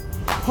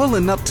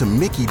Pulling up to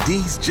Mickey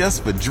D's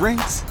just for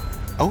drinks?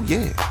 Oh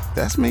yeah,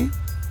 that's me.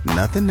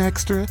 Nothing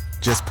extra,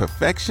 just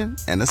perfection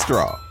and a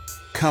straw.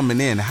 Coming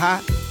in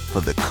hot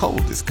for the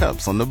coldest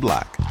cups on the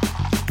block.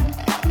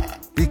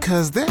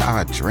 Because there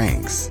are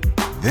drinks.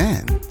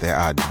 Then there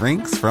are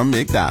drinks from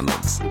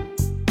McDonald's.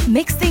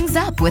 Mix things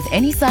up with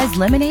any size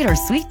lemonade or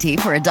sweet tea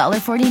for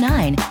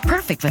 $1.49.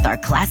 Perfect with our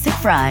classic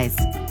fries.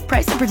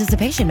 Price and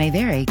participation may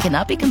vary.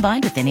 Cannot be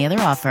combined with any other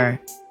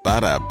offer.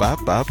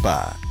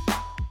 Ba-da-ba-ba-ba.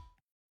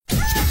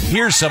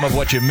 Here's some of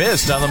what you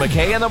missed on the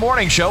McKay in the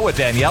Morning Show with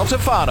Danielle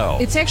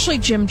Tafano. It's actually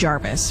Jim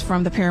Jarvis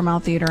from the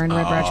Paramount Theater in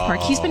Red Ridge Park.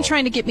 He's been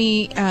trying to get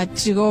me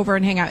to go over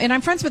and hang out. And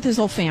I'm friends with his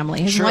whole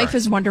family. His wife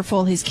is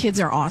wonderful. His kids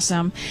are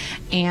awesome.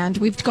 And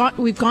we've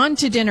gone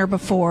to dinner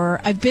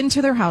before. I've been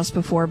to their house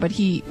before, but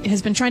he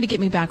has been trying to get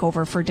me back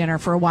over for dinner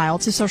for a while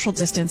to social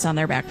distance on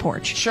their back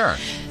porch. Sure.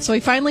 So he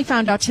finally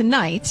found out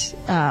tonight.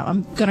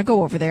 I'm going to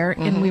go over there.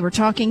 And we were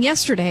talking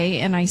yesterday,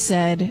 and I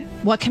said,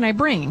 what can I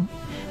bring?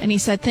 And he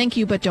said, thank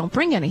you, but don't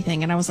bring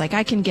anything. And I was like,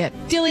 I can get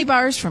dilly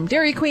bars from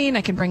Dairy Queen.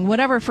 I can bring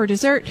whatever for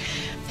dessert.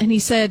 And he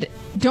said,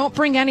 don't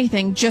bring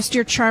anything, just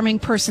your charming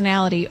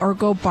personality, or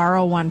go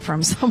borrow one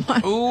from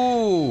someone.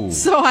 Ooh.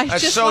 So I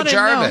that's just so wanted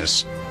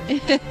Jarvis. To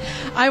know,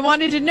 I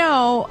wanted to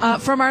know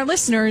from our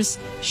listeners,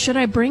 should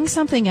I bring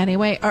something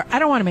anyway? Or I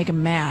don't want to make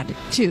him mad,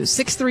 too.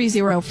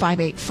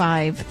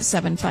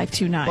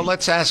 630-585-7529. Well,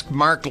 let's ask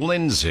Mark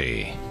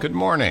Lindsay. Good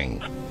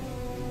morning.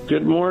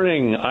 Good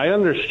morning. I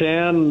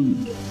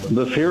understand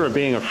the fear of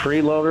being a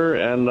freeloader,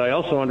 and I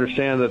also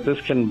understand that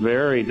this can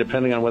vary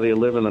depending on whether you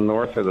live in the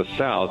north or the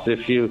south.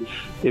 If you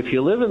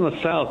live in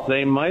the south,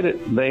 they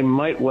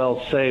might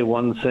well say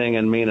one thing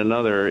and mean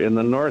another. In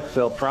the north,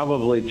 they'll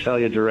probably tell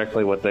you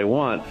directly what they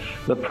want.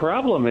 The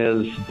problem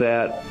is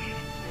that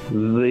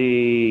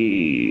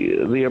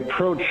the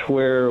approach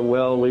where,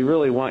 well, we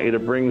really want you to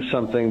bring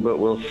something, but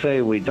we'll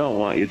say we don't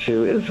want you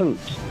to, isn't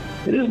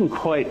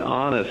quite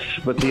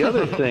honest. But the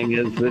other thing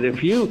is that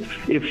if you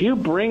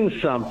bring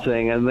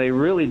something and they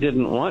really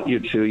didn't want you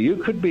to, you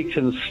could be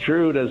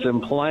construed as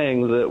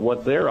implying that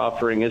what they're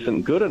offering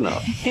isn't good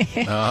enough.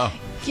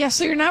 Yeah,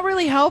 so you're not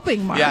really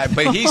helping, Mark. Yeah,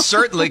 but he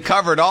certainly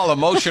covered all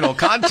emotional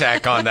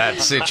contact on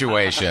that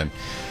situation.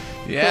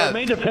 Yeah. Well, it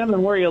may depend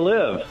on where you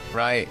live.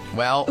 Right.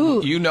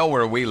 Well, you know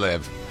where we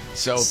live.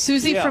 So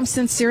Susie from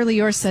Sincerely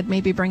Yours said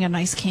maybe bring a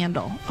nice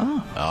candle.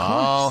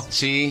 Oh,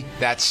 see,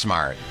 that's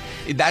smart.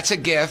 That's a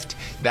gift.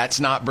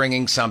 That's not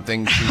bringing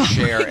something to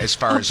share as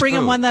far as bring food.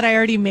 him one that I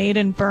already made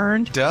and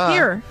burned. Duh.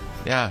 Here.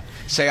 Yeah.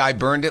 Say I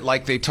burned it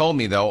like they told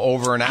me, though,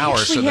 over an hour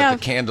so that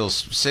the candle's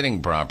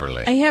sitting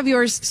properly. I have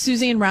yours.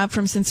 Susie and Rob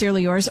from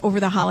Sincerely Yours over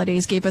the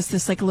holidays gave us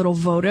this like little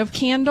votive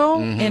candle.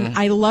 And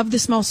I love the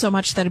smell so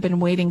much that I've been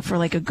waiting for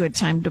like a good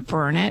time to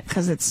burn it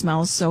because it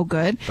smells so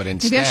good. But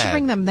instead, maybe I should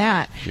bring them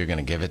that. You're going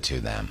to give it to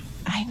them.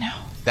 I know.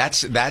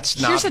 That's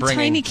not Here's a bringing...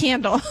 tiny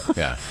candle.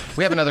 Yeah.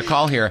 We have another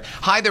call here.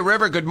 Hi, The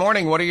River. Good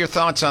morning. What are your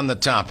thoughts on the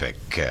topic?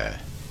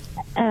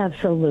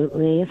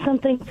 Absolutely.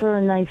 Something for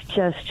a nice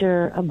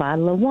gesture, a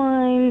bottle of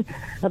wine,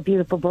 a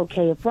beautiful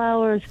bouquet of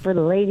flowers for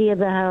the lady of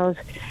the house.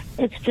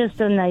 It's just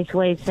a nice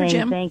way of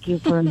saying thank you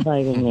for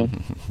inviting me.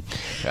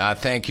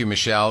 Thank you,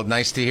 Michelle.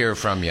 Nice to hear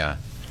from you.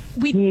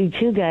 You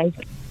too, guys.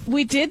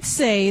 We did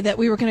say that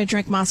we were going to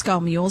drink Moscow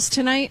Mules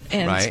tonight,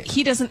 and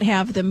he doesn't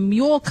have the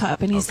mule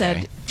cup. And he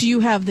said, do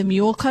you have the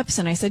mule cups?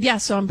 And I said,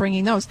 yes, so I'm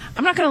bringing those.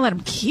 I'm not going to let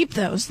him keep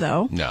those,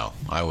 though. No,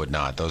 I would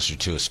not. Those are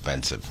too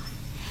expensive.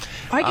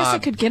 I guess I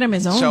could get him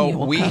his own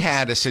mule So we cups.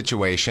 had a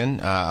situation,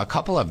 a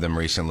couple of them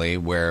recently,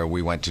 where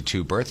we went to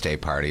 2 birthday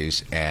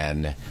parties,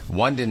 and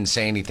one didn't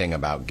say anything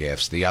about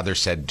gifts. The other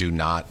said, do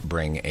not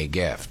bring a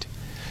gift.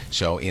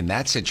 So in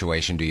that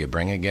situation, do you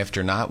bring a gift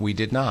or not? We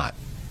did not.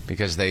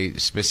 Because they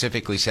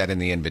specifically said in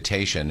the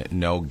invitation,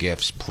 no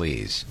gifts,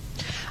 please.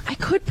 I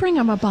could bring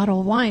him a bottle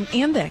of wine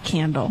and that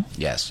candle.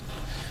 Yes.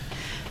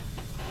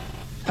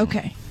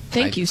 Okay.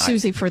 Thank you,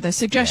 Susie, for the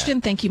suggestion.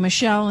 Yeah. Thank you,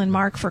 Michelle and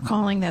Mark, for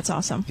calling. That's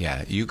awesome.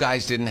 Yeah, you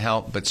guys didn't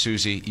help, but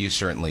Susie, you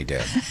certainly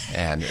did.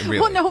 And really,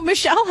 well, no,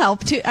 Michelle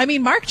helped too. I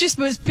mean, Mark just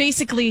was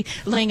basically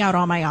laying out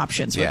all my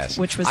options,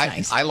 which was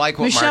nice. I like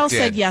what Michelle Mark did.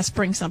 said, yes,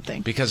 bring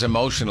something. Because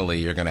emotionally,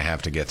 you're going to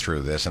have to get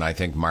through this, and I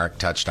think Mark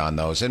touched on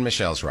those. And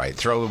Michelle's right.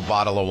 Throw a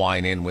bottle of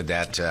wine in with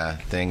that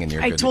thing, and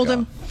you're good to go. I told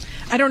him,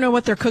 I don't know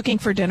what they're cooking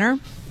for dinner.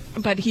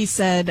 But he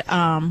said,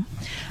 I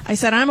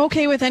said, I'm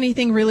okay with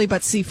anything really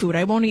but seafood.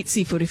 I won't eat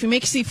seafood. If you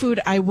make seafood,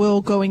 I will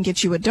go and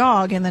get you a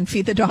dog and then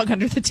feed the dog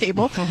under the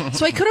table.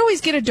 So I could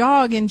always get a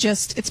dog and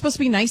just, it's supposed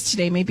to be nice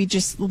today. Maybe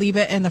just leave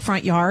it in the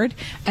front yard.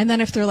 And then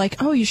if they're like,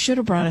 oh, you should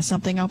have brought us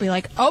something, I'll be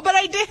like, oh, but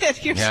I did.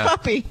 Here's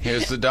puppy.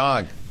 Here's the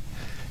dog.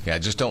 Yeah,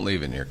 just don't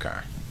leave it in your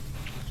car.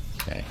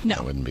 Okay. No.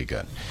 That wouldn't be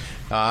good.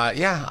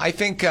 I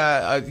think,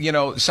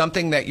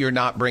 something that you're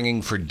not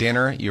bringing for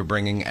dinner, you're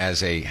bringing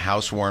as a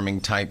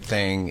housewarming type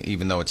thing,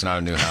 even though it's not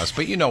a new house.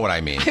 But you know what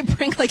I mean. I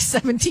bring like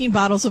 17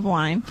 bottles of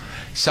wine.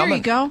 There you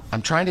go.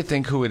 I'm trying to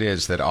think who it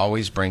is that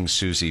always brings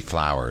Susie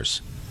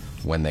flowers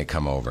when they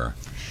come over.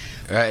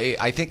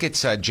 I think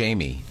it's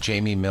Jamie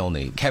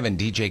Milne,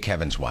 DJ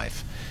Kevin's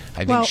wife.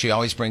 I think she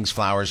always brings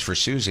flowers for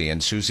Susie,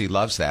 and Susie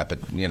loves that. But,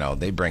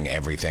 they bring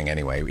everything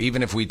anyway.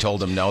 Even if we told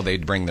them no,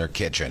 they'd bring their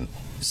kitchen.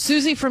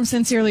 Susie from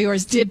Sincerely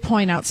Yours did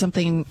point out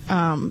something.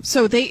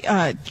 So the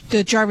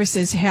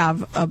Jarvises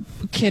have a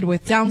kid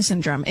with Down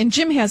syndrome, and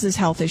Jim has his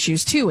health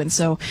issues too, and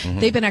so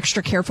they've been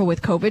extra careful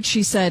with COVID.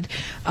 She said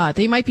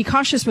they might be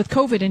cautious with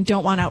COVID and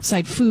don't want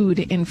outside food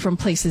in from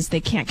places they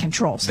can't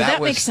control. So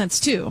that makes sense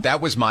too. That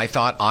was my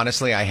thought.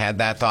 Honestly, I had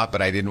that thought,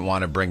 but I didn't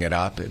want to bring it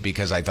up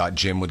because I thought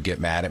Jim would get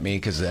mad at me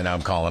because then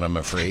I'm calling him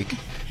a freak.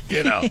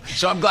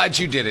 So I'm glad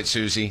you did it,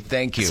 Susie.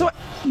 Thank you. So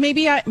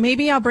maybe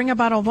I'll bring a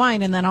bottle of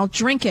wine and then I'll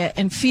drink it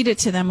and feed it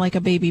to them like a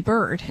baby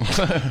bird.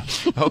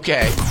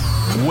 Okay.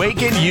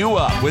 Waking you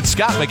up with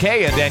Scott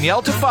McKay and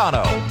Danielle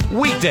Tufano.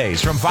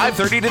 Weekdays from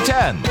 5:30 to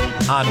 10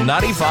 on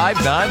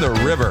 95.9 The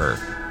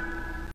River.